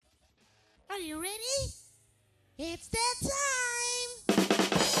you ready? It's that time!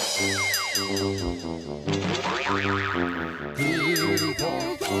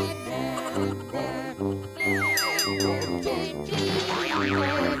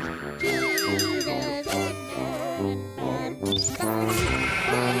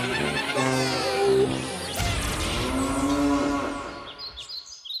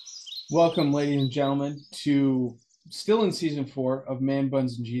 Welcome, ladies and gentlemen, to still in season 4 of Man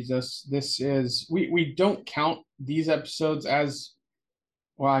Buns and Jesus. This is we don't count these episodes as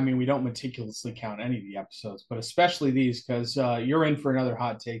well. I mean, we don't meticulously count any of the episodes, but especially these because you're in for another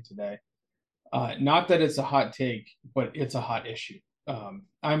hot take today. Not that it's a hot take, but it's a hot issue.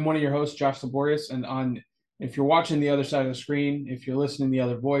 I'm one of your hosts, Josh Laborious, and on if you're watching the other side of the screen, if you're listening to the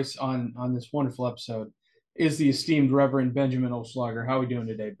other voice on this wonderful episode, is the esteemed Reverend Benjamin Olschlager. How are we doing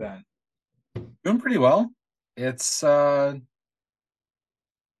today, Ben? Doing pretty well. It's starting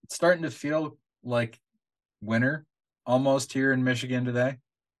to feel like winter almost here in Michigan today.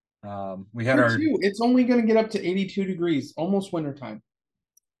 We had Here our too. It's only going to get up to 82 degrees, almost wintertime.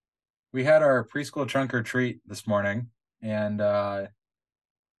 we had our preschool trunk or treat this morning, and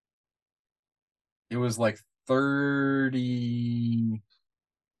it was like 38,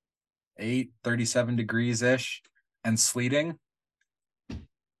 37 degrees ish and sleeting.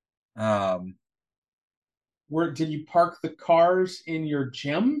 Where did you park the cars in your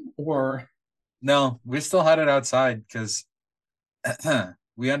gym or No, we still had it outside because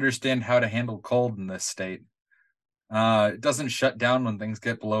we understand how to handle cold in this state. It doesn't shut down when things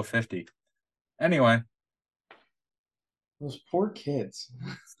get below 50. Anyway, those poor kids?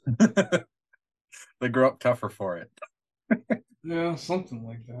 they grow up tougher for it. Yeah, something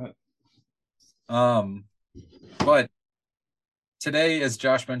like that. But today, as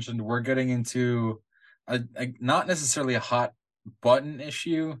Josh mentioned, we're getting into a not necessarily a hot button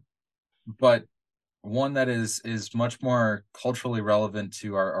issue, but one that is much more culturally relevant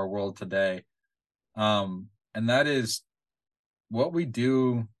to our world today. And that is what we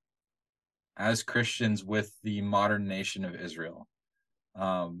do as Christians with the modern nation of Israel.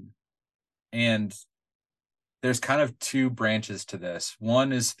 And there's kind of two branches to this.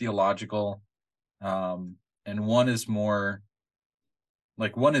 One is theological, and one is more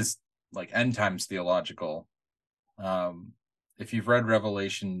one is like end times theological. If you've read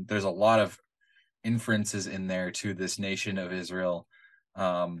Revelation, there's a lot of inferences in there to this nation of Israel.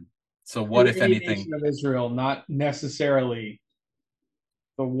 So what, if Any anything, nation of Israel, not necessarily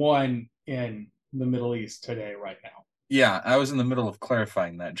the one in the Middle East today, right now. yeah, I was in the middle of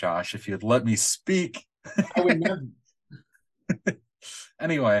clarifying that, Josh. If you'd let me speak. I would never.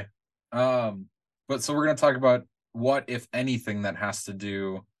 Anyway, but so we're going to talk about what, if anything, that has to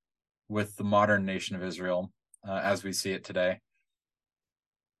do with the modern nation of Israel as we see it today.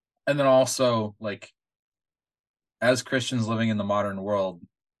 And then also, like, as Christians living in the modern world,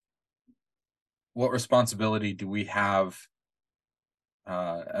 what responsibility do we have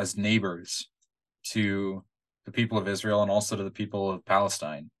as neighbors to the people of Israel and also to the people of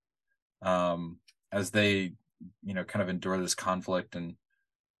Palestine as they, kind of endure this conflict and,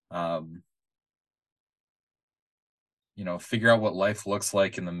 figure out what life looks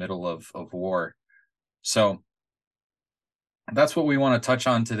like in the middle of war. So that's what we want to touch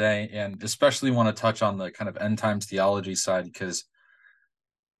on today, and especially want to touch on the kind of end times theology side, because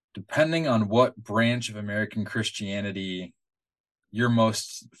depending on what branch of American Christianity you're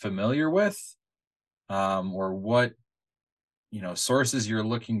most familiar with, or what sources you're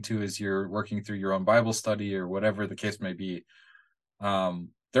looking to as you're working through your own Bible study or whatever the case may be,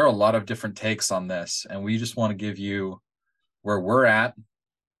 there are a lot of different takes on this, and we just want to give you where we're at,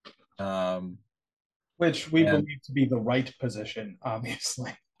 Which we believe to be the right position,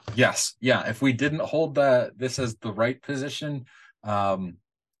 obviously. Yes, yeah. If we didn't hold this as the right position,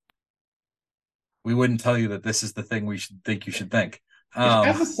 we wouldn't tell you that this is the thing we should think you should think.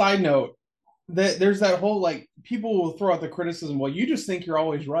 As a side note, there's that whole like people will throw out the criticism. Well, you just think you're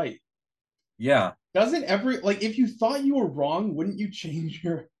always right. Yeah. Doesn't every like if you thought you were wrong, wouldn't you change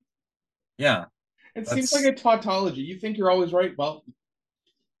your? Yeah. It seems like a tautology. You think you're always right. Well,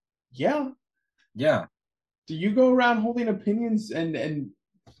 yeah. Yeah. Do you go around holding opinions and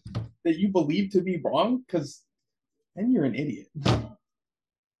that you believe to be wrong? Because then you're an idiot.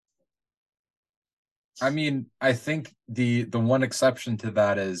 I mean, I think the one exception to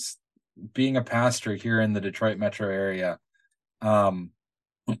that is being a pastor here in the Detroit metro area. I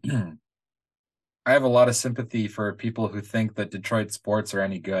have a lot of sympathy for people who think that Detroit sports are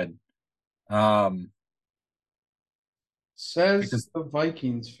any good. Says the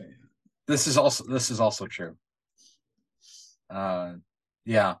Vikings fan. This is also true.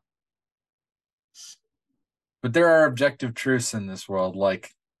 Yeah. But there are objective truths in this world,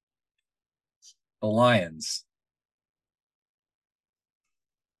 like the Lions.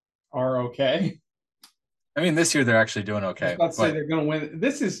 Are okay. I mean, this year they're actually doing I was okay, about to say but they're going to win.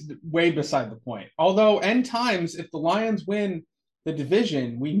 This is way beside the point. Although, end times, if the Lions win the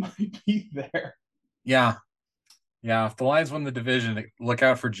division, we might be there. yeah, yeah. If the Lions win the division, look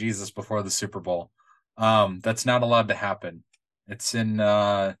out for Jesus before the Super Bowl. That's not allowed to happen. It's in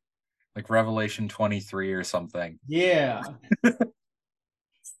like Revelation 23 or something. Yeah.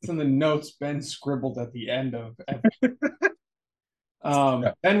 It's in the notes Ben scribbled at the end of.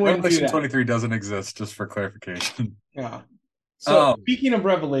 Yeah. Ben wouldn't do Revelation that. 23 doesn't exist, just for clarification. Yeah. So Um, speaking of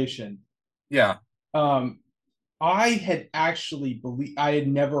Revelation, yeah. um, I had actually I had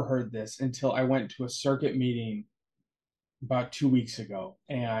never heard this until I went to a circuit meeting about 2 weeks ago,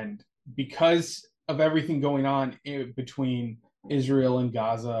 and because of everything going on between Israel and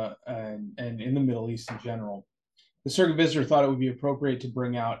Gaza and in the Middle East in general, the circuit visitor thought it would be appropriate to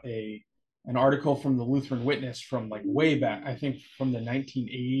bring out an article from the Lutheran Witness from like way back, I think from the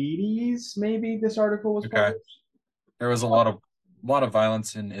 1980s, maybe this article was Okay. published. There was a lot of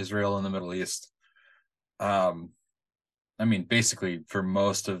violence in Israel and the Middle East. I mean, basically for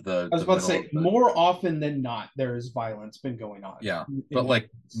most of I was the about to middle say, of the more often than not, there is violence been going on. yeah, In but the like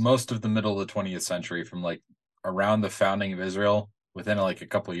most of the middle of the 20th century, from like around the founding of Israel, within like a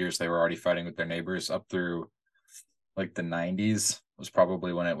couple of years, they were already fighting with their neighbors up through like the 90s was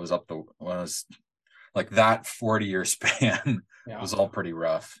probably when it was when it was like that 40-year span yeah. was all pretty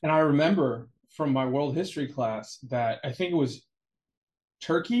rough. And I remember from my world history class that I think it was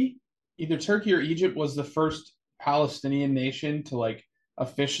Turkey, either Turkey or Egypt was the first Palestinian nation to like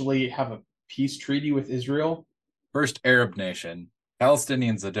officially have a peace treaty with Israel. First Arab nation.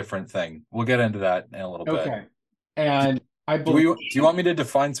 Palestinians a different thing. We'll get into that in a little bit. Okay. And I Do believe you want me to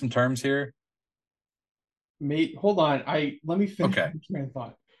define some terms here? mate, hold on. Let me finish Okay. the train of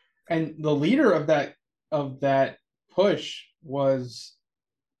thought. And the leader of that push was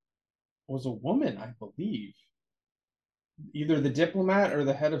a woman, I believe. Either the diplomat or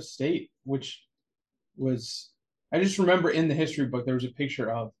the head of state, which was I just remember in the history book there was a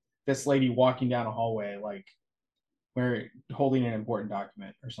picture of this lady walking down a hallway, like where holding an important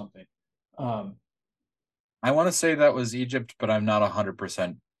document or something. Um, I want to say that was Egypt, but I'm not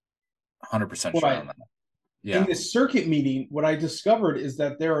 100% sure but on that. in Yeah. this circuit meeting, what I discovered is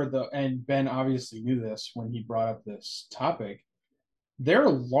that there are and Ben obviously knew this when he brought up this topic, there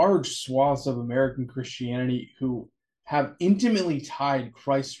are large swaths of American Christianity who have intimately tied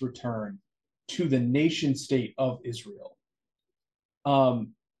Christ's return to the nation state of Israel.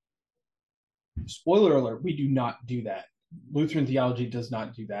 Um, Spoiler alert, we do not do that. Lutheran theology does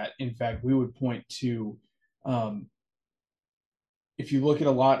not do that. In fact, we would point to um, if you look at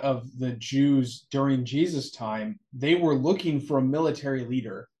a lot of the Jews during Jesus' time, they were looking for a military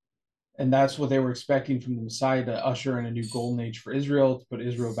leader. And that's what they were expecting from the Messiah, to usher in a new golden age for Israel, to put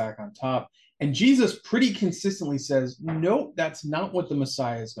Israel back on top. And Jesus pretty consistently says, nope, that's not what the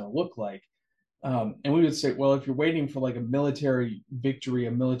Messiah is going to look like. And we would say, well, if you're waiting for like a military victory,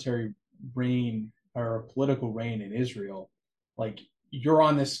 a military reign, or a political reign in Israel, like you're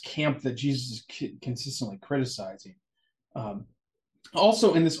on this camp that Jesus is consistently criticizing. Um,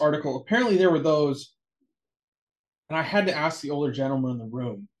 Also, in this article, apparently there were those, and I had to ask the older gentleman in the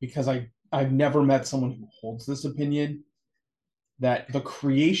room because I've never met someone who holds this opinion, that the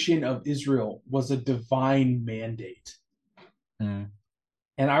creation of Israel was a divine mandate. Mm.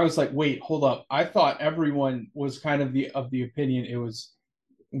 And I was like, wait, hold up. I thought everyone was kind of the opinion it was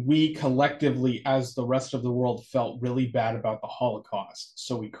we collectively, as the rest of the world, felt really bad about the Holocaust,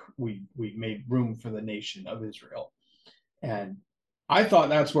 so we made room for the nation of Israel. And I thought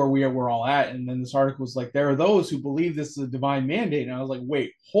that's where we were all at. And then this article was like, there are those who believe this is a divine mandate. And I was like,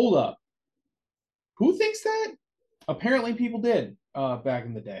 wait, hold up. Who thinks that? Apparently people did back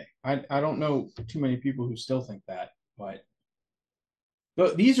in the day. I don't know too many people who still think that, but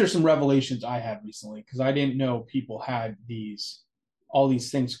these are some revelations I had recently because I didn't know people had all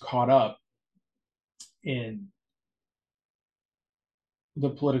these things caught up in the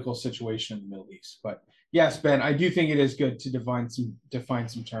political situation in the Middle East. But yes, Ben, I do think it is good to define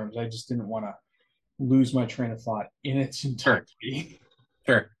some terms. I just didn't want to lose my train of thought in its entirety.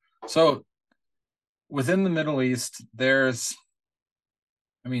 Sure. So within the Middle East, there's,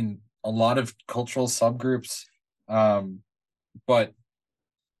 I mean, a lot of cultural subgroups, but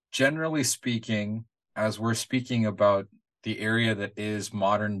generally speaking, as we're speaking about the area that is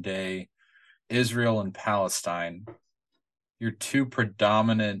modern day Israel and Palestine, your two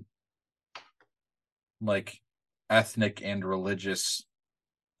predominant like ethnic and religious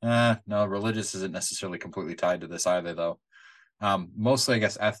No, religious isn't necessarily completely tied to this either, though. Mostly, I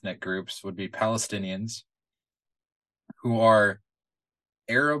guess, ethnic groups would be Palestinians who are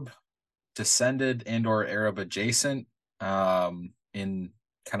Arab descended and or Arab adjacent in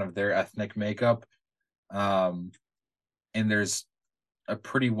kind of their ethnic makeup. And there's a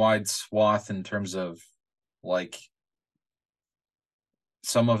pretty wide swath in terms of like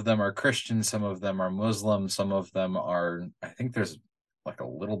some of them are Christian, some of them are Muslim, some of them are, I think there's like a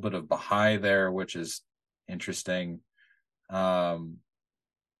little bit of Baha'i there, which is interesting. Um,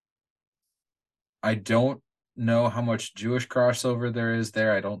 I don't know how much Jewish crossover there is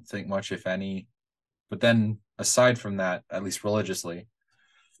there. I don't think much, if any. But then aside from that, at least religiously,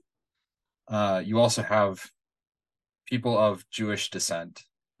 you also have people of Jewish descent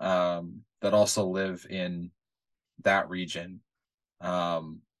that also live in that region.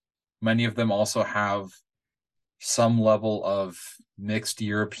 Many of them also have some level of mixed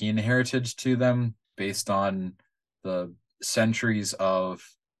European heritage to them based on the centuries of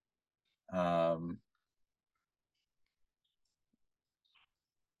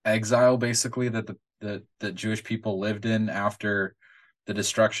exile, basically, that Jewish people lived in after the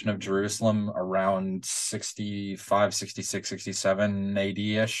destruction of Jerusalem around 65, 66, 67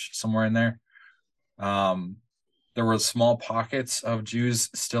 AD-ish, somewhere in there. There were small pockets of Jews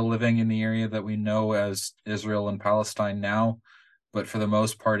still living in the area that we know as Israel and Palestine now, but for the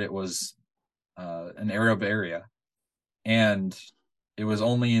most part, it was an Arab area. And it was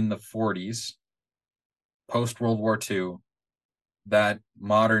only in the 40s, post World War II, that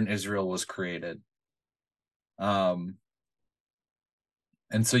modern Israel was created. And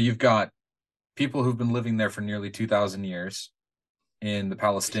so you've got people who've been living there for nearly 2,000 years in the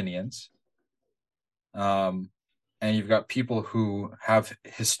Palestinians. And you've got people who have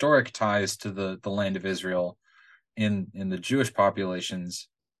historic ties to the land of Israel in the Jewish populations.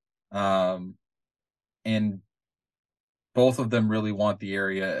 And both of them really want the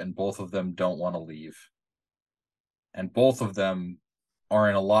area, and both of them don't want to leave. And both of them are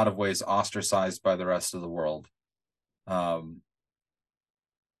in a lot of ways ostracized by the rest of the world. For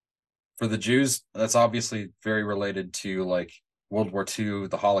the Jews, that's obviously very related to like World War II,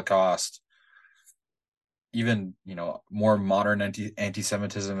 the Holocaust, even, more modern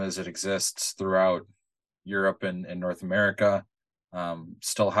anti-Semitism as it exists throughout Europe and North America,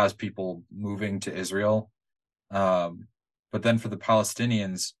 still has people moving to Israel. But then for the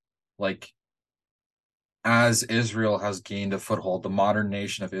Palestinians, like, as Israel has gained a foothold, the modern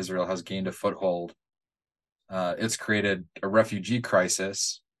nation of Israel has gained a foothold. It's created a refugee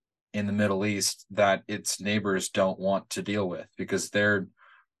crisis in the Middle East that its neighbors don't want to deal with because they're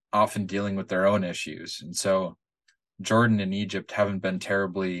often dealing with their own issues. And so Jordan and Egypt haven't been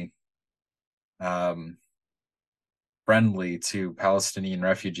terribly friendly to Palestinian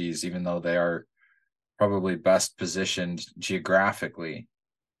refugees, even though they are probably best positioned geographically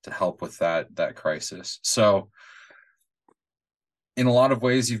to help with that crisis. So in a lot of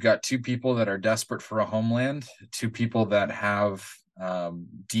ways, you've got two people that are desperate for a homeland, two people that have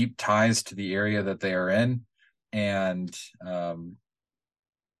deep ties to the area that they are in, and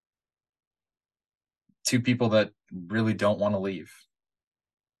two people that really don't want to leave.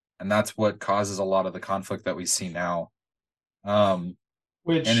 And that's what causes a lot of the conflict that we see now. And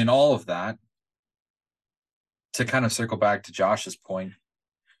in all of that, to kind of circle back to Josh's point,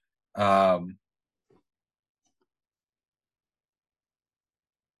 all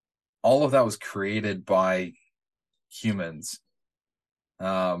of that was created by humans.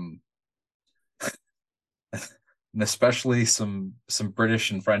 And especially some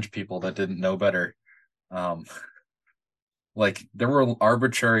British and French people that didn't know better. Like, there were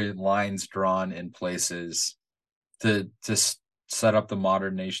arbitrary lines drawn in places to set up the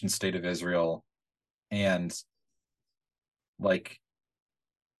modern nation state of Israel. And like,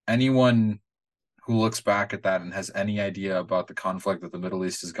 anyone who looks back at that and has any idea about the conflict that the Middle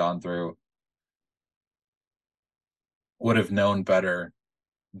East has gone through would have known better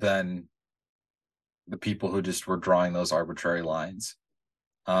than the people who just were drawing those arbitrary lines.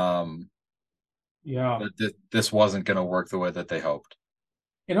 Yeah. This wasn't going to work the way that they hoped.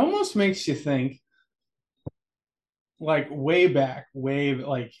 It almost makes you think, like, way back,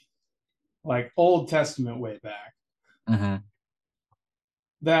 like Old Testament way back,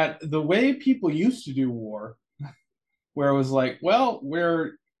 that the way people used to do war, where it was like, well,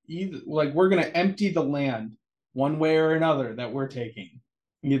 we're going to empty the land one way or another that we're taking,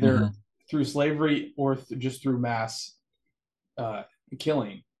 either through slavery or just through mass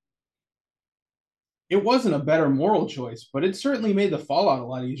killing. It wasn't a better moral choice, but it certainly made the fallout a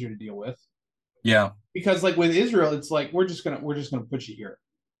lot easier to deal with. Yeah. Because like with Israel, it's like we're just gonna put you here.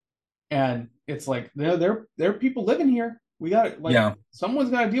 And it's like there are people living here. We got like Yeah. someone's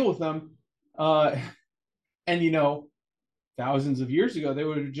got to deal with them. And thousands of years ago, they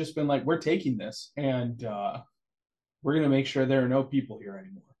would have just been like, we're taking this and we're going to make sure there are no people here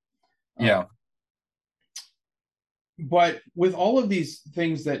anymore. Yeah. But with all of these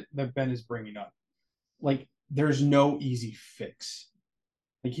things that Ben is bringing up, like there's no easy fix.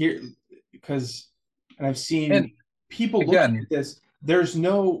 Like here, because and I've seen And people looking again, at this. There's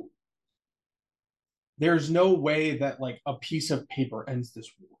no way that like a piece of paper ends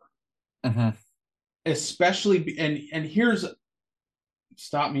this war. mhm. Especially and here's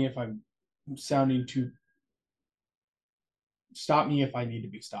stop me if I'm sounding too stop me if I need to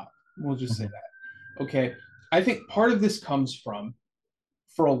be stopped. We'll just say Mhm. that. Okay. I think part of this comes from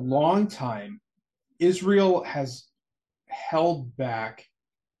for a long time, Israel has held back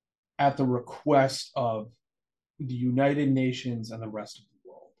at the request of the United Nations and the rest of the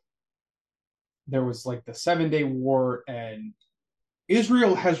world. There was like the 7 Day War, and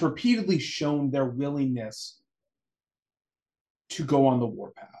Israel has repeatedly shown their willingness to go on the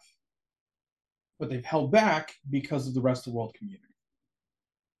war path, but they've held back because of the rest of the world community.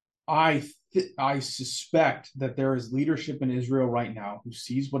 I suspect that there is leadership in Israel right now who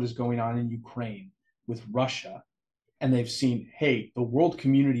sees what is going on in Ukraine with Russia, and they've seen, hey, the world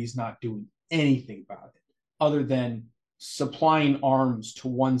community is not doing anything about it other than supplying arms to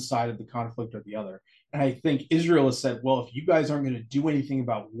one side of the conflict or the other. And I think Israel has said, well, if you guys aren't going to do anything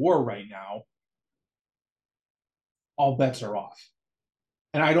about war right now, all bets are off.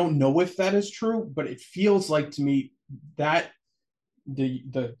 And I don't know if that is true, but it feels like to me that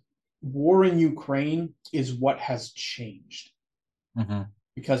the war in Ukraine is what has changed. Mhm.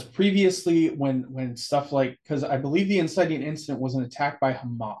 Because previously, when stuff like because I believe the inciting incident was an attack by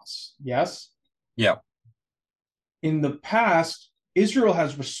Hamas, yes. Yeah. In the past, Israel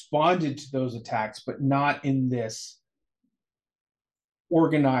has responded to those attacks, but not in this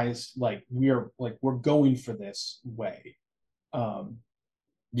organized like we're going for this way. Um,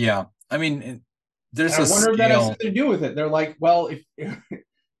 Yeah. I mean, and there's I a wonder if that has scale. something to do with it. They're like, well,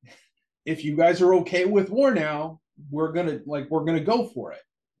 if you guys are okay with war now, we're gonna go for it.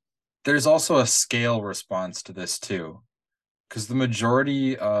 There's also a scale response to this too, because the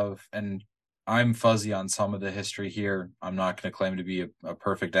majority of, and I'm fuzzy on some of the history here. I'm not going to claim to be a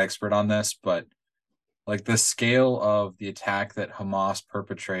perfect expert on this, but like the scale of the attack that Hamas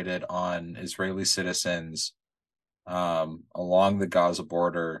perpetrated on Israeli citizens along the Gaza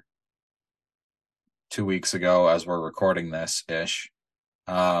border 2 weeks ago, as we're recording this ish,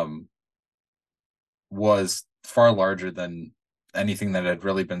 um, was far larger than anything that had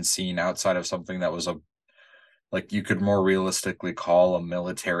really been seen outside of something that was a like you could more realistically call a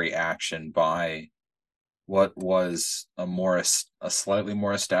military action by what was a slightly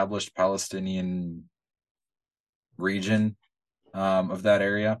more established Palestinian region of that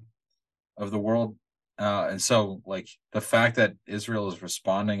area of the world. And so like the fact that Israel is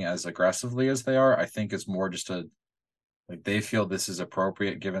responding as aggressively as they are, I think is more just a like they feel this is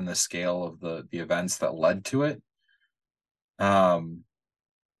appropriate given the scale of the events that led to it. Um,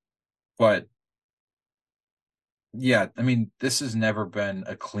 but yeah, I mean, this has never been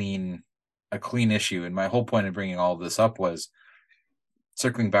a clean issue. And my whole point in bringing all of this up was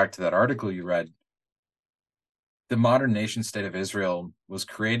circling back to that article you read. The modern nation state of Israel was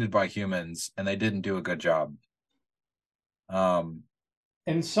created by humans, and they didn't do a good job. Um,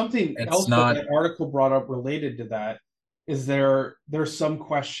 And something it's else that not. that article brought up related to that is there's some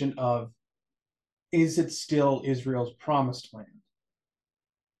question of is it still Israel's promised land?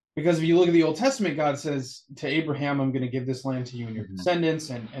 Because if you look at the Old Testament, God says to Abraham, I'm going to give this land to you and your Mhm. descendants,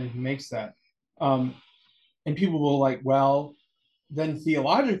 and he makes that. Um, and people will like, well, then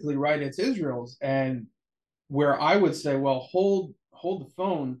theologically, right, it's Israel's. And where I would say, well, hold the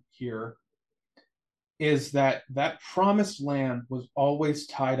phone here, is that promised land was always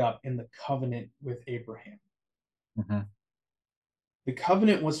tied up in the covenant with Abraham. Mhm. The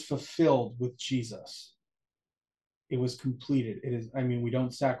covenant was fulfilled with Jesus. It was completed. It is. I mean, we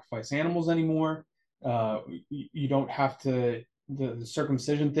don't sacrifice animals anymore. You don't have to. The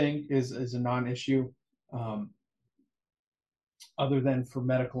circumcision thing is a non-issue, um, other than for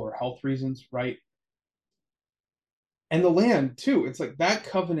medical or health reasons, right? And the land too. It's like that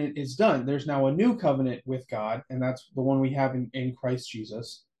covenant is done. There's now a new covenant with God, and that's the one we have in Christ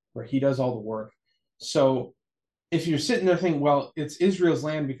Jesus, where He does all the work. So if you're sitting there thinking, well, it's Israel's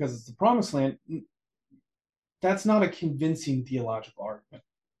land because it's the promised land, that's not a convincing theological argument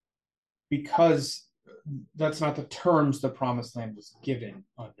because that's not the terms the promised land was given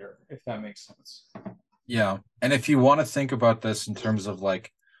under, if that makes sense. Yeah. And if you want to think about this in terms of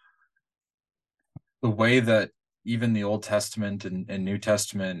like the way that even the Old Testament and New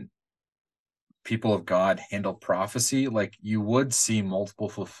Testament people of God handle prophecy, like you would see multiple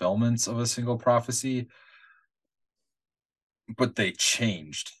fulfillments of a single prophecy, but they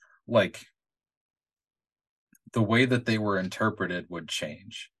changed. Like the way that they were interpreted would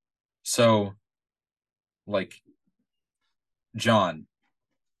change. So, like John,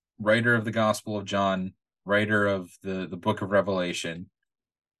 writer of the Gospel of John, writer of the book of Revelation,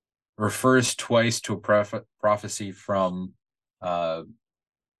 refers twice to a prophecy from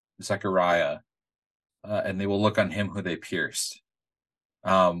Zechariah, and they will look on him who they pierced.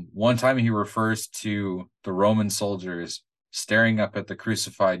 One time he refers to the Roman soldiers staring up at the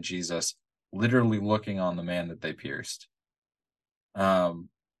crucified Jesus, literally looking on the man that they pierced. And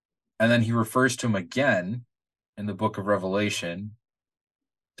then he refers to him again in the book of Revelation,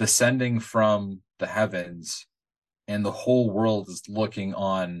 descending from the heavens, and the whole world is looking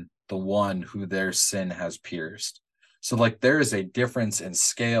on the one who their sin has pierced. So like there is a difference in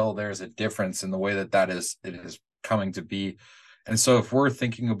scale, there's a difference in the way that it is coming to be. And so if we're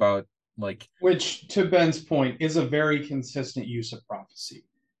thinking about like, which to Ben's point is a very consistent use of prophecy.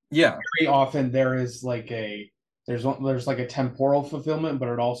 yeah, Very often there's like a temporal fulfillment, but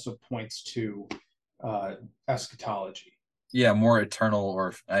it also points to eschatology. Yeah, more eternal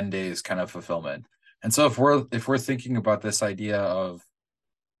or end days kind of fulfillment. And so if we're thinking about this idea of,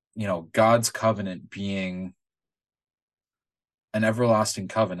 you know, God's covenant being an everlasting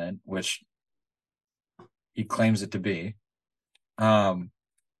covenant, which he claims it to be,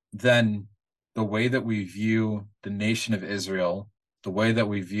 then the way that we view the nation of Israel, the way that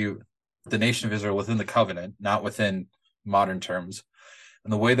we view the nation of Israel within the covenant, not within modern terms,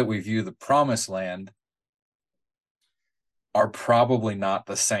 and the way that we view the promised land are probably not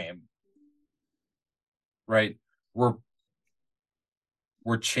the same. Right? We're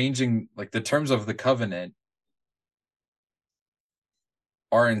changing, like the terms of the covenant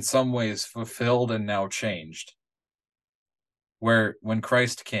are in some ways fulfilled and now changed. Where when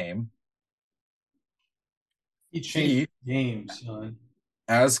Christ came, he changed the game, son.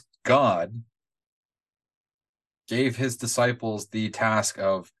 As God, gave his disciples the task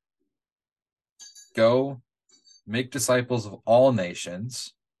of go make disciples of all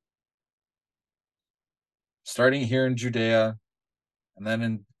nations, starting here in Judea, and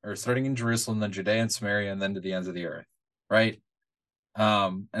then starting in Jerusalem, then Judea and Samaria, and then to the ends of the earth, right?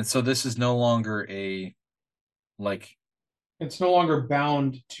 And so this is no longer it's no longer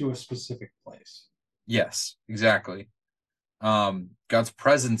bound to a specific place. Yes, exactly. God's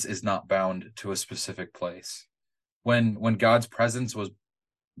presence is not bound to a specific place. When God's presence was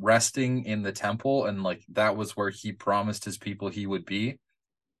resting in the temple and like that was where he promised his people he would be,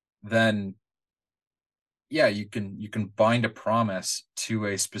 then yeah, you can bind a promise to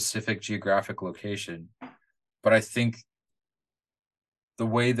a specific geographic location. But I think the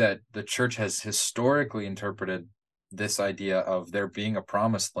way that the church has historically interpreted this idea of there being a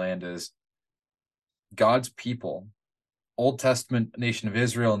promised land is God's people, Old Testament nation of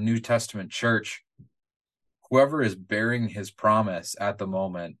Israel, New Testament church, whoever is bearing his promise at the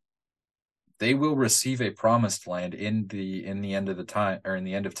moment, they will receive a promised land in the end of the time, or in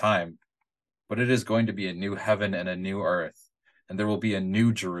the end of time, but it is going to be a new heaven and a new earth, and there will be a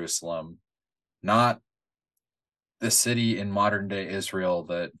new Jerusalem, not the city in modern day Israel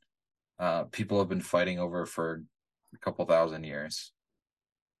that people have been fighting over for a couple thousand years.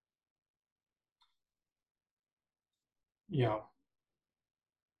 Yeah.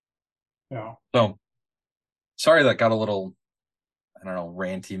 So sorry that got a little, I don't know,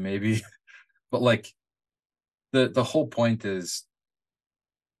 ranty maybe, but like the whole point is,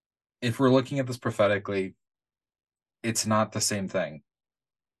 if we're looking at this prophetically, it's not the same thing.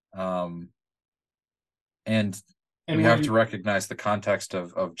 And we have to recognize the context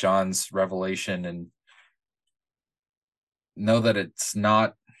of John's revelation and know that it's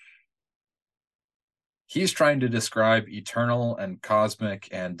not, he's trying to describe eternal and cosmic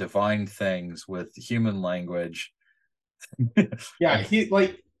and divine things with human language. Yeah,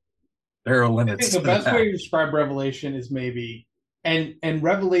 there are limits. I think the best way to describe Revelation is maybe, and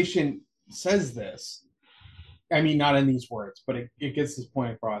Revelation says this. I mean, not in these words, but it gets this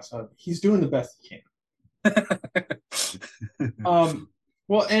point across of he's doing the best he can.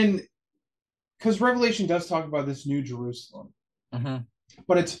 Well, and because Revelation does talk about this new Jerusalem,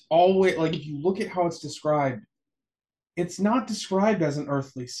 but it's always like, if you look at how it's described, it's not described as an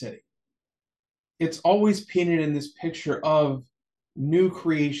earthly city. It's always painted in this picture of new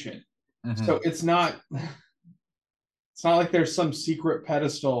creation. So it's not like there's some secret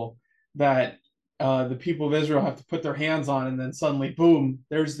pedestal that the people of Israel have to put their hands on, and then suddenly, boom,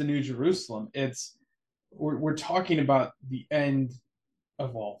 there's the new Jerusalem. It's we're talking about the end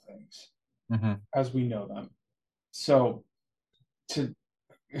of all things as we know them. So to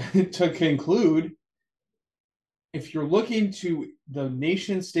to conclude, if you're looking to the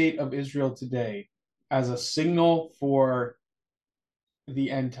nation state of Israel today as a signal for the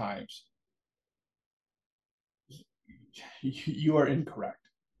end times, you are incorrect.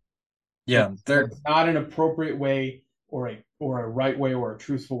 Yeah, that's not an appropriate way or a right way or a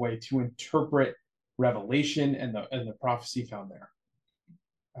truthful way to interpret Revelation and the prophecy found there.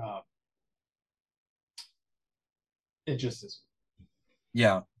 It just is.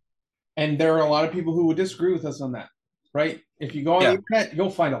 Yeah. And there are a lot of people who would disagree with us on that, right? If you go on the internet, you'll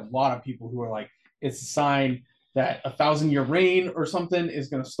find a lot of people who are like, it's a sign that 1,000-year reign or something is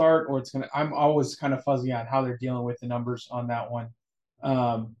going to start, or it's going to. I'm always kind of fuzzy on how they're dealing with the numbers on that one.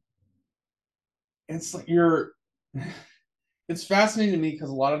 It's like it's fascinating to me because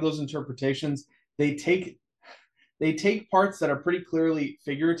a lot of those interpretations they take parts that are pretty clearly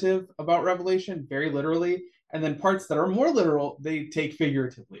figurative about Revelation very literally, and then parts that are more literal they take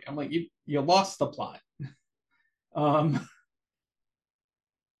figuratively. I'm like, you lost the plot. But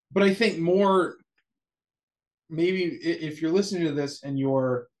I think more maybe if you're listening to this and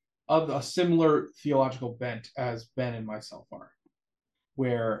you're of a similar theological bent as Ben and myself are,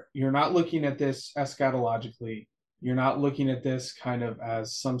 where you're not looking at this eschatologically, you're not looking at this kind of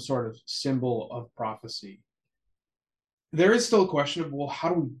as some sort of symbol of prophecy, there is still a question of, well, how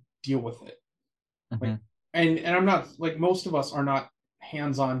do we deal with it? Like, and I'm not like most of us are not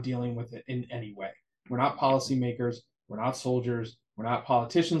hands-on dealing with it in any way. We're not policymakers, we're not soldiers, we're not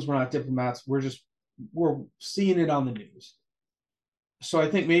politicians, we're not diplomats. We're seeing it on the news. So I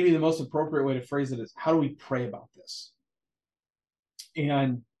think maybe the most appropriate way to phrase it is, how do we pray about this?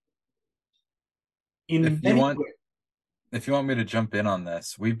 And if you want me to jump in on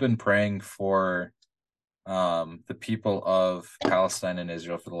this, we've been praying for the people of Palestine and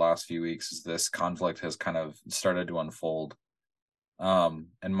Israel for the last few weeks as this conflict has kind of started to unfold. And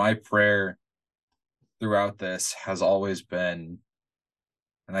my prayer throughout this has always been,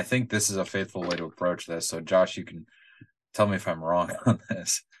 and I think this is a faithful way to approach this, so Josh, you can tell me if I'm wrong on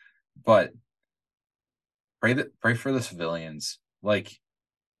this, but pray for the civilians. Like,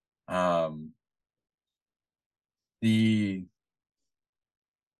 the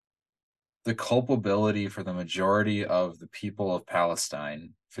culpability for the majority of the people of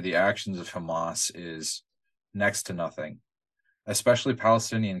Palestine for the actions of Hamas is next to nothing, especially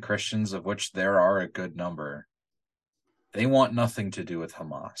Palestinian Christians, of which there are a good number. They want nothing to do with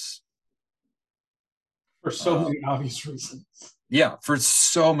Hamas. For so many obvious reasons. Yeah, for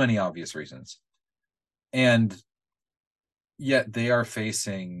so many obvious reasons. And yet they are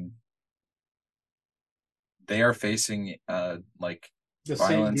facing like the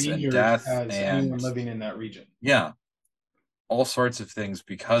violence and death as anyone living in that region. Yeah. All sorts of things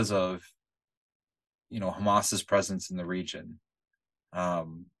because of Hamas's presence in the region.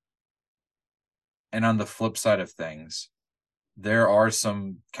 And on the flip side of things, there are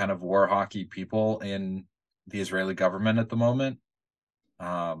some kind of war hockey people in the Israeli government at the moment.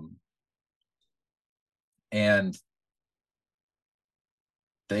 And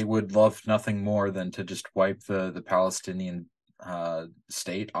they would love nothing more than to just wipe the Palestinian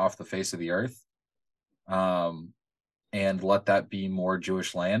state off the face of the earth, and let that be more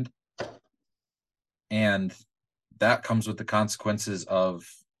Jewish land. And that comes with the consequences of,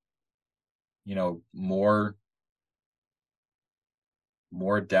 more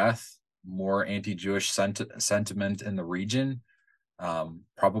death, more anti-Jewish sentiment in the region,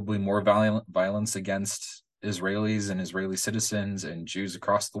 probably more violence against Israelis and Israeli citizens and Jews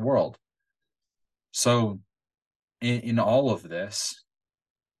across the world. So in all of this,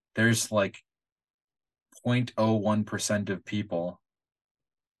 there's like 0.01% of people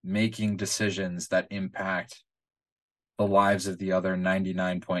making decisions that impact the lives of the other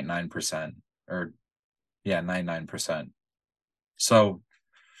 99.9%, or 99%. So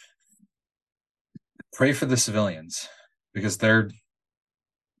pray for the civilians because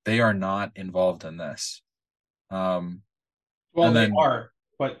they are not involved in this. Well, they are,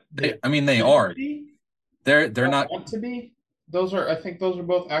 but they are. They're not want to be. I think those are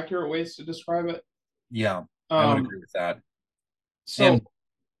both accurate ways to describe it. Yeah, I would agree with that. So, and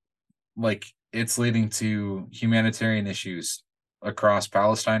like, it's leading to humanitarian issues across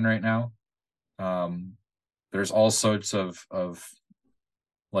Palestine right now. There's all sorts of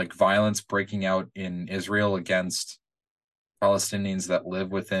like violence breaking out in Israel against Palestinians that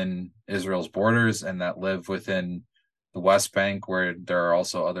live within Israel's borders and that live within the West Bank, where there are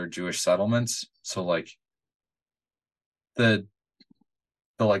also other Jewish settlements. So like the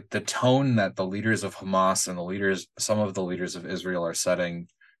the tone that the leaders of Hamas and some of the leaders of Israel are setting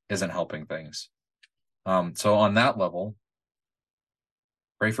isn't helping things. So on that level,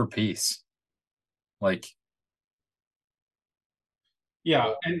 pray for peace. Like,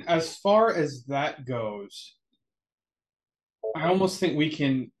 Yeah, and as far as that goes, I almost think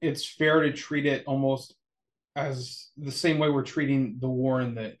it's fair to treat it almost as the same way we're treating the war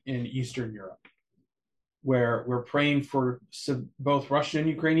in Eastern Europe, where we're praying for both Russian and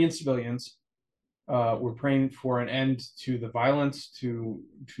Ukrainian civilians. We're praying for an end to the violence, to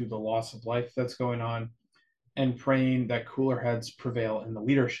the loss of life that's going on, and praying that cooler heads prevail in the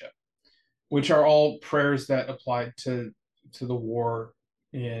leadership, which are all prayers that apply to the war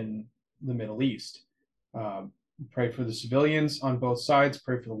in the Middle East. Pray for the civilians on both sides.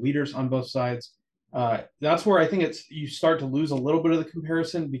 Pray for the leaders on both sides. That's where I think you start to lose a little bit of the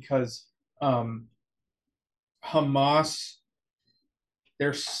comparison, because Hamas,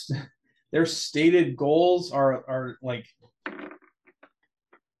 their their stated goals are like,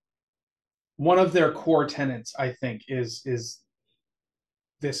 one of their core tenets, I think, is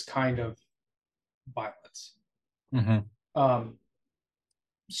this kind of violence. mm-hmm.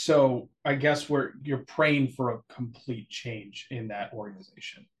 So I guess you're praying for a complete change in that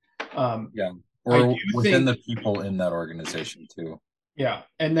organization. Yeah, or within the people in that organization too. Yeah,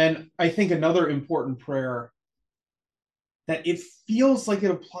 and then I think another important prayer that it feels like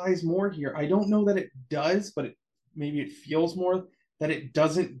it applies more here. I don't know that it does, but maybe it feels more that it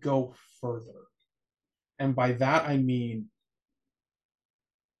doesn't go further. And by that I mean,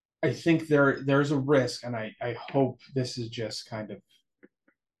 I think there's a risk, and I hope this is just kind of,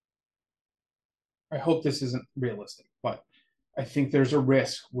 I hope this isn't realistic, but I think there's a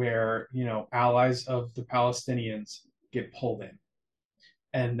risk where, allies of the Palestinians get pulled in.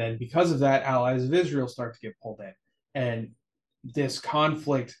 And then because of that, allies of Israel start to get pulled in. And this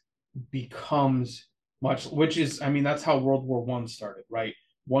conflict becomes which is, I mean, that's how World War I started, right?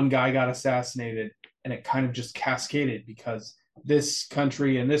 One guy got assassinated, and it kind of just cascaded because this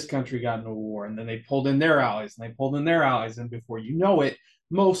country and this country got into a war, and then they pulled in their allies, and they pulled in their allies. And before you know it,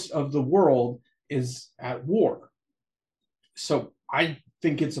 most of the world is at war. So I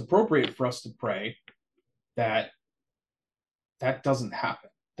think it's appropriate for us to pray that that doesn't happen,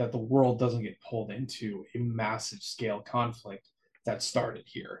 that the world doesn't get pulled into a massive scale conflict that started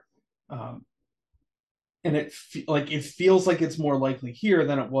here. And it feels like it's more likely here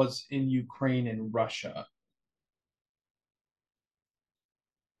than it was in Ukraine and Russia.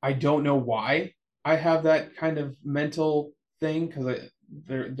 I don't know why I have that kind of mental thing, because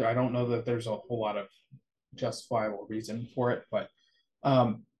I don't know that there's a whole lot of justifiable reason for it. But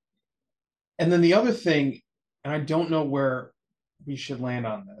and then the other thing, and I don't know where we should land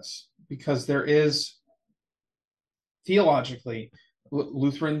on this, because there is, theologically,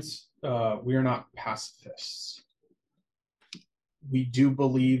 Lutherans, we are not pacifists. We do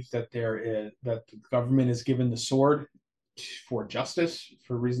believe that that the government is given the sword for justice,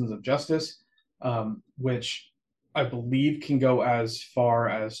 for reasons of justice, which I believe can go as far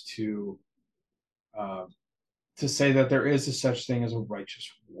as to say that there is a such thing as a righteous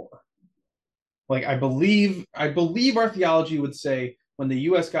war. Like, I believe our theology would say when the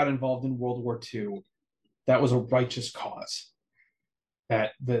U.S. got involved in World War II, that was a righteous cause,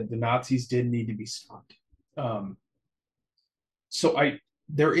 that the Nazis did need to be stopped. So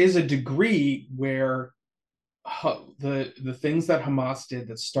there is a degree where the things that Hamas did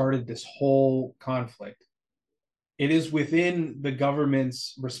that started this whole conflict, it is within the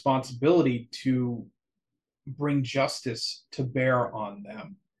government's responsibility to bring justice to bear on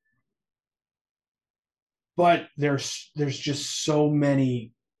them. But there's just so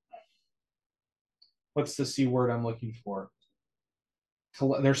many, what's the C word I'm looking for?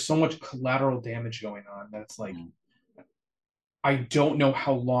 There's so much collateral damage going on that's like, I don't know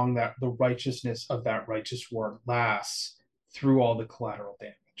how long that the righteousness of that righteous war lasts through all the collateral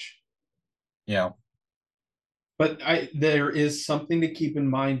damage. Yeah. But there is something to keep in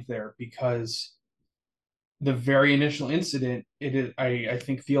mind there, because the very initial incident, I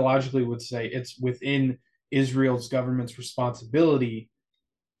think theologically would say it's within Israel's government's responsibility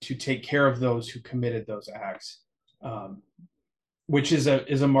to take care of those who committed those acts, which is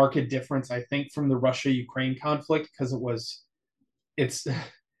a marked difference, I think, from the Russia-Ukraine conflict, because it's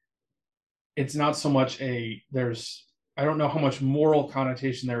not so much I don't know how much moral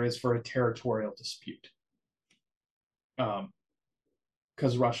connotation there is for a territorial dispute.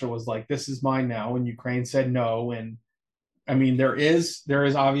 Because Russia was like, this is mine now, and Ukraine said no. And I mean, there is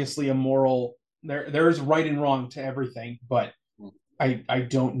obviously a moral, there is right and wrong to everything, but I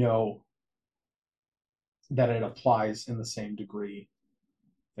don't know that it applies in the same degree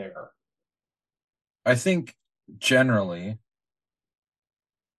there? I think generally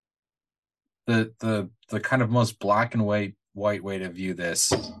the kind of most black and white way to view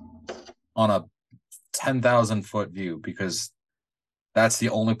this on a 10,000-foot view, because that's the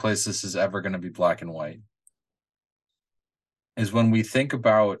only place this is ever going to be black and white, is when we think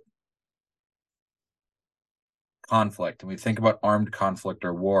about conflict and we think about armed conflict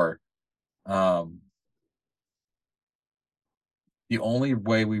or war. The only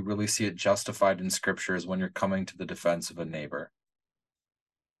way we really see it justified in scripture is when you're coming to the defense of a neighbor.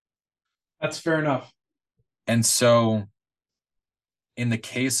 That's fair enough. And so in the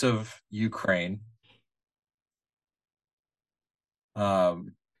case of Ukraine,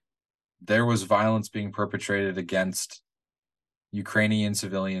 there was violence being perpetrated against Ukrainian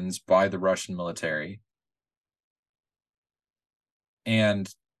civilians by the Russian military.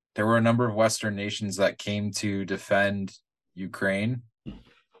 And there were a number of Western nations that came to defend Ukraine.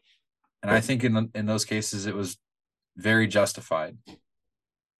 And I think in those cases, it was very justified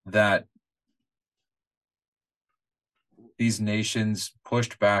that these nations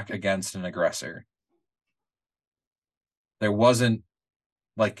pushed back against an aggressor. There wasn't,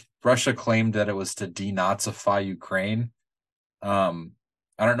 like, Russia claimed that it was to denazify Ukraine. I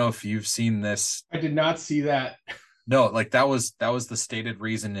don't know if you've seen this. I did not see that. No, like that was the stated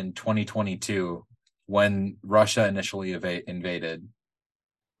reason in 2022 when Russia initially invaded.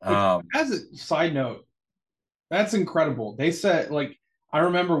 As a side note, that's incredible. They said, like, I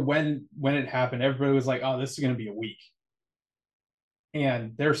remember when it happened, everybody was like, "Oh, this is going to be a week,"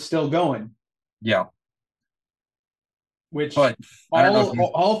 and they're still going. Yeah, Which, but I don't know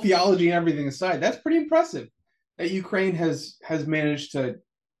if all theology and everything aside, that's pretty impressive that Ukraine has managed to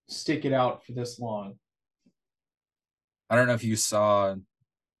stick it out for this long. I don't know if you saw,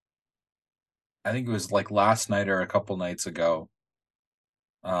 I think it was like last night or a couple nights ago.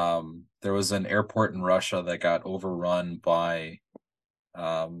 There was an airport in Russia that got overrun by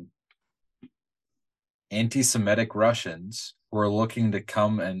anti-Semitic Russians who were looking to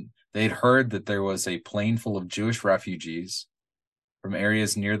come, and they'd heard that there was a plane full of Jewish refugees from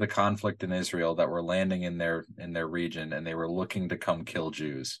areas near the conflict in Israel that were landing in their region, and they were looking to come kill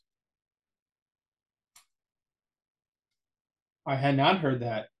Jews. I had not heard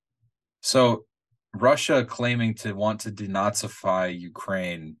that. So Russia claiming to want to denazify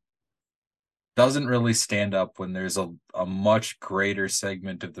Ukraine doesn't really stand up when there's a much greater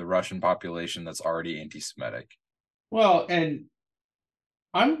segment of the Russian population that's already anti-Semitic. Well, and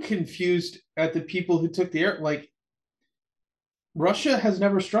I'm confused at the people who took the air. Like, Russia has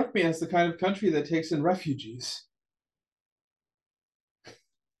never struck me as the kind of country that takes in refugees.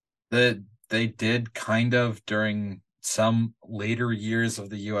 They did kind of during some later years of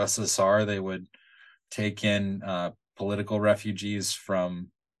the USSR. They would take in political refugees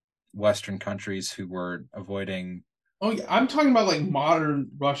from Western countries who were avoiding. Oh, yeah, I'm talking about like modern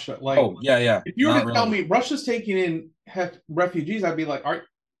Russia. Like, oh yeah. If you were to tell me Russia's taking in refugees, I'd be like, are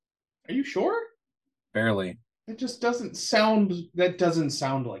you sure? Barely. It just doesn't sound. That doesn't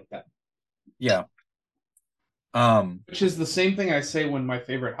sound like that. Yeah. Which is the same thing I say when my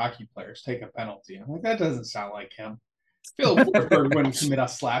favorite hockey players take a penalty. I'm like, that doesn't sound like him. Phil Forsberg wouldn't commit a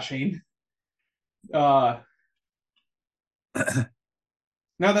slashing. Now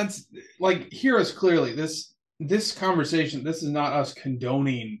that's like, hear us clearly. This conversation, this is not us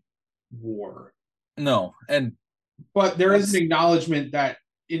condoning war. No, but there is an acknowledgement that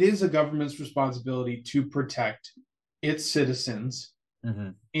it is a government's responsibility to protect its citizens,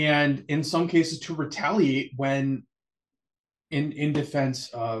 and in some cases to retaliate when in defense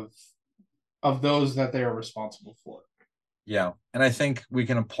of those that they are responsible for. Yeah, and I think we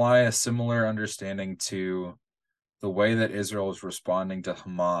can apply a similar understanding to the way that Israel is responding to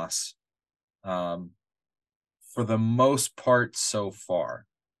Hamas, for the most part so far.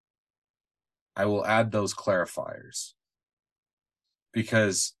 I will add those clarifiers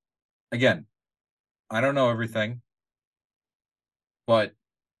because, again, I don't know everything, but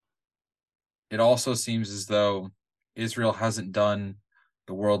it also seems as though Israel hasn't done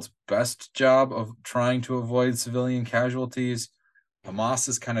the world's best job of trying to avoid civilian casualties. Hamas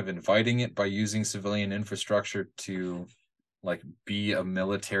is kind of inviting it by using civilian infrastructure to, like, be a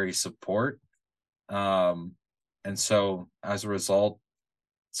military support. And so as a result,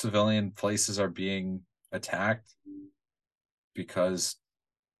 civilian places are being attacked because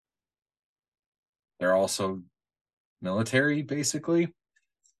they're also military, basically.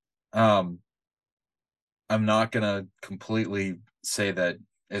 I'm not going to completely say that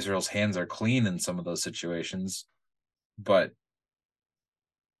Israel's hands are clean in some of those situations, but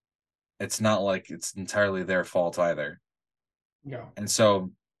it's not like it's entirely their fault either. Yeah. And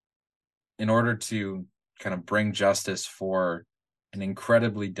so in order to kind of bring justice for an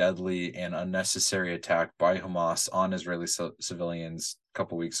incredibly deadly and unnecessary attack by Hamas on Israeli civilians a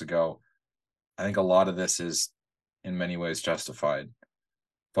couple weeks ago, I think a lot of this is in many ways justified.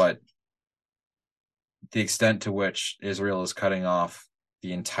 But the extent to which Israel is cutting off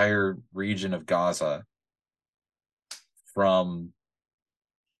the entire region of Gaza from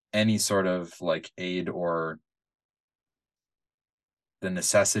any sort of like aid or the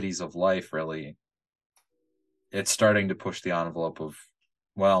necessities of life, really, it's starting to push the envelope of,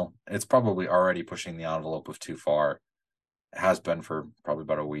 well, it's probably already pushing the envelope of too far. It has been for probably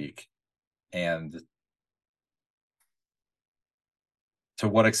about a week. And to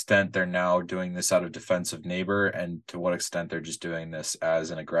what extent they're now doing this out of defense of neighbor and to what extent they're just doing this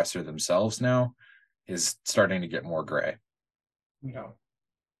as an aggressor themselves now is starting to get more gray. No.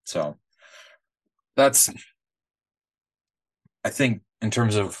 So that's, I think, in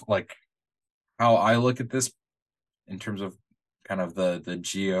terms of like how I look at this, in terms of kind of the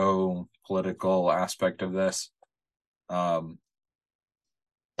geopolitical aspect of this,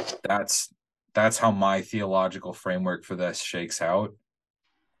 that's how my theological framework for this shakes out.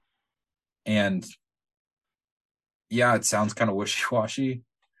 And yeah, it sounds kind of wishy-washy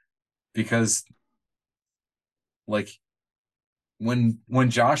because like when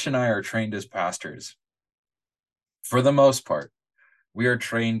Josh and I are trained as pastors, for the most part, we are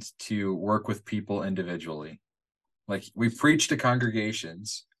trained to work with people individually. Like we preach to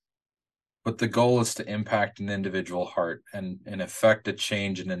congregations, but the goal is to impact an individual heart and affect a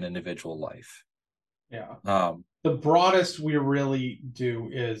change in an individual life. Yeah. The broadest we really do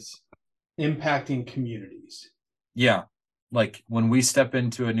is impacting communities. Yeah. Like when we step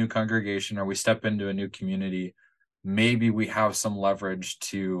into a new congregation or we step into a new community, maybe we have some leverage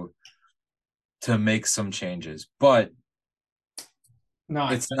to make some changes, but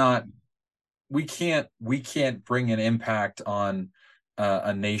it's not, we can't bring an impact on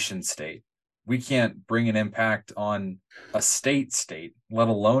a nation state. We can't bring an impact on a state, let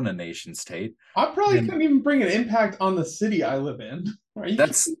alone a nation state. I probably couldn't even bring an impact on the city I live in.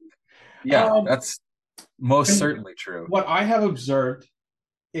 That's most certainly true. What I have observed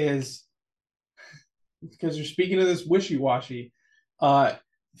is, because you're speaking of this wishy-washy,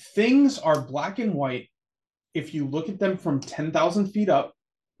 things are black and white if you look at them from 10,000 feet up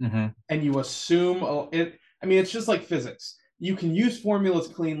and you assume it. I mean, it's just like physics. You can use formulas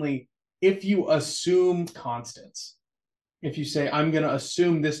cleanly if you assume constants. If you say, I'm going to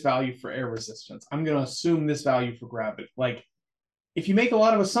assume this value for air resistance, I'm going to assume this value for gravity. Like, if you make a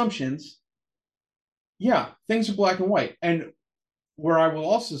lot of assumptions, yeah, things are black and white. And where I will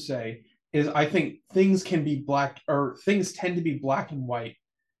also say is I think things can be black, or things tend to be black and white.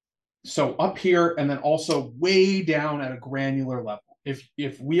 So up here and then also way down at a granular level.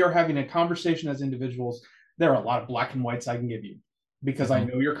 If we are having a conversation as individuals, there are a lot of black and whites I can give you because I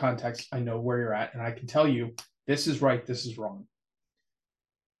know your context, I know where you're at, and I can tell you this is right, this is wrong.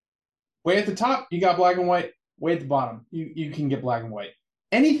 Way at the top, you got black and white. Way at the bottom, you can get black and white.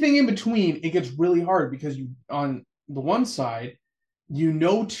 Anything in between, it gets really hard because you, on the one side, you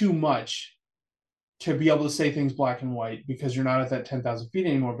know too much to be able to say things black and white because you're not at that 10,000 feet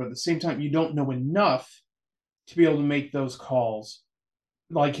anymore. But at the same time, you don't know enough to be able to make those calls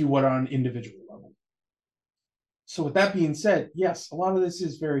like you would on an individual level. So with that being said, yes, a lot of this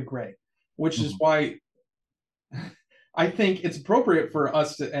is very gray, which is why I think it's appropriate for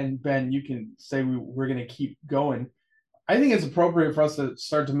us to, and Ben, you can say we're going to keep going. I think it's appropriate for us to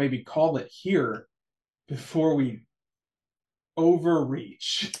start to maybe call it here before we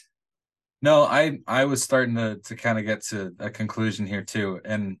overreach. No, I was starting to kind of get to a conclusion here too,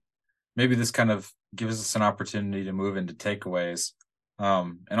 and maybe this kind of gives us an opportunity to move into takeaways.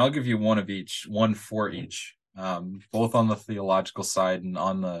 And I'll give you one of each, one for each, both on the theological side and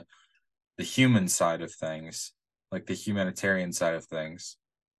on the human side of things, like the humanitarian side of things.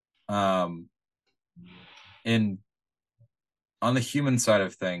 On the human side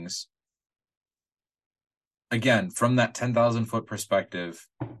of things, again, from that 10,000 foot perspective,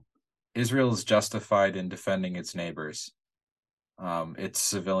 Israel is justified in defending its neighbors, its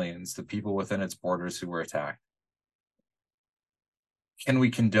civilians, the people within its borders who were attacked. Can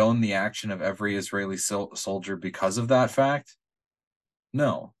we condone the action of every Israeli soldier because of that fact?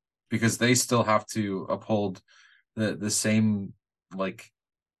 No, because they still have to uphold the same like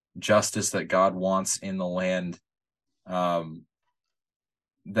justice that God wants in the land, that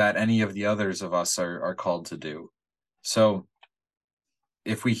any of the others of us are called to do. So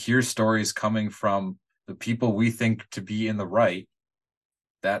if we hear stories coming from the people we think to be in the right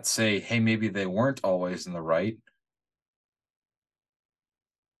that say, hey, maybe they weren't always in the right,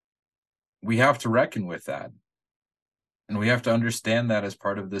 we have to reckon with that. And we have to understand that as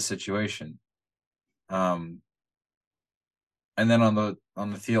part of this situation. And then on the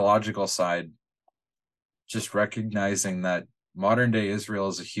theological side, just recognizing that modern day Israel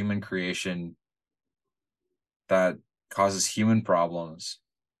is a human creation that causes human problems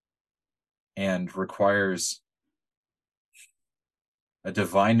and requires a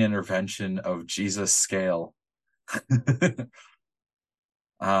divine intervention of Jesus scale.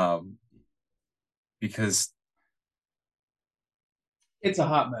 Because it's a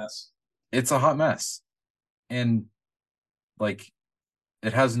hot mess. It's a hot mess. And like,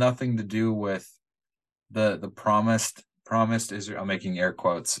 it has nothing to do with the promised Israel. I'm making air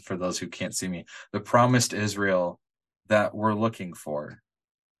quotes for those who can't see me. The promised Israel that we're looking for,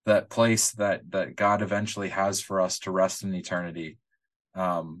 that place that God eventually has for us to rest in eternity.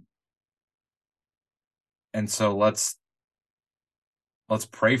 And so let's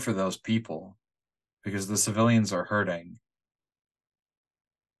pray for those people, because the civilians are hurting.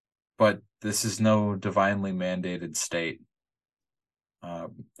 But this is no divinely mandated state.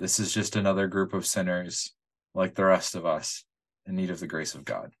 This is just another group of sinners like the rest of us in need of the grace of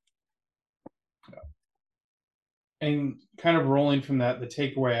God. And kind of rolling from that, the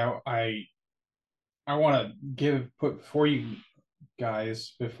takeaway I want to put before you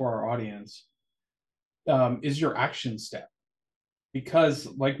guys, before our audience, is your action step. Because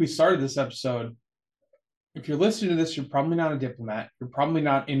like we started this episode, if you're listening to this, you're probably not a diplomat. You're probably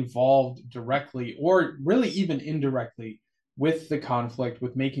not involved directly or really even indirectly with the conflict,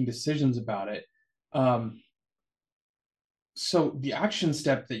 with making decisions about it. So the action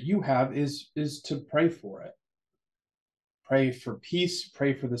step that you have is to pray for it. Pray for peace,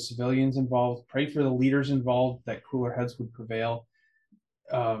 pray for the civilians involved, pray for the leaders involved, that cooler heads would prevail.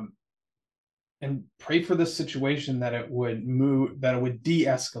 And pray for this situation that it would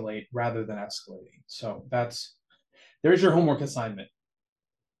de-escalate rather than escalating. So there's your homework assignment.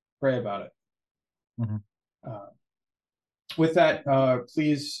 Pray about it. Mm-hmm. With that,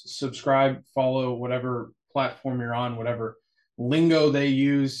 please subscribe, follow whatever platform you're on, whatever lingo they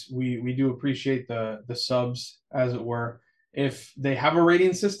use. We do appreciate the subs, as it were. If they have a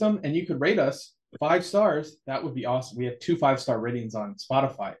rating system and you could rate us 5 stars, that would be awesome. We have 2 5-star ratings on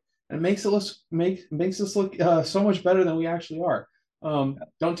Spotify, and it makes us look so much better than we actually are.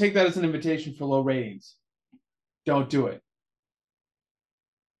 Don't take that as an invitation for low ratings. Don't do it.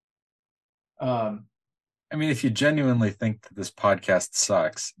 I mean, if you genuinely think that this podcast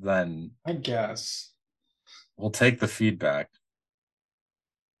sucks, then I guess we'll take the feedback.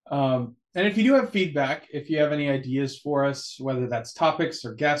 And if you do have feedback, if you have any ideas for us, whether that's topics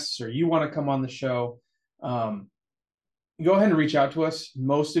or guests, or you want to come on the show, go ahead and reach out to us.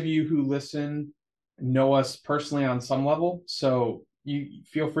 Most of you who listen know us personally on some level, so you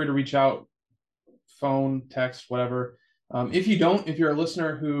feel free to reach out, phone, text, whatever. If you don't, if you're a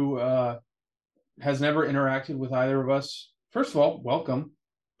listener who has never interacted with either of us, first of all, welcome.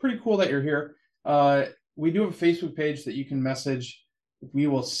 Pretty cool that you're here. We do have a Facebook page that you can message. We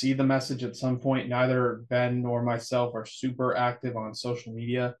will see the message at some point. Neither Ben nor myself are super active on social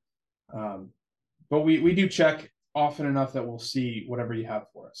media, but we do check often enough that we'll see whatever you have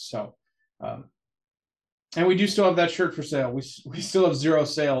for us. So, and we do still have that shirt for sale. We still have 0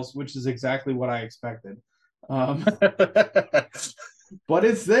 sales, which is exactly what I expected. But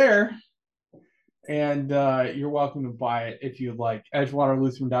it's there, and you're welcome to buy it if you'd like.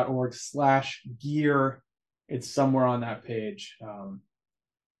 edgewaterlutheran.org/gear. It's somewhere on that page.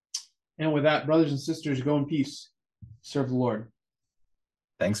 And with that, brothers and sisters, go in peace. Serve the Lord.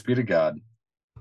 Thanks be to God.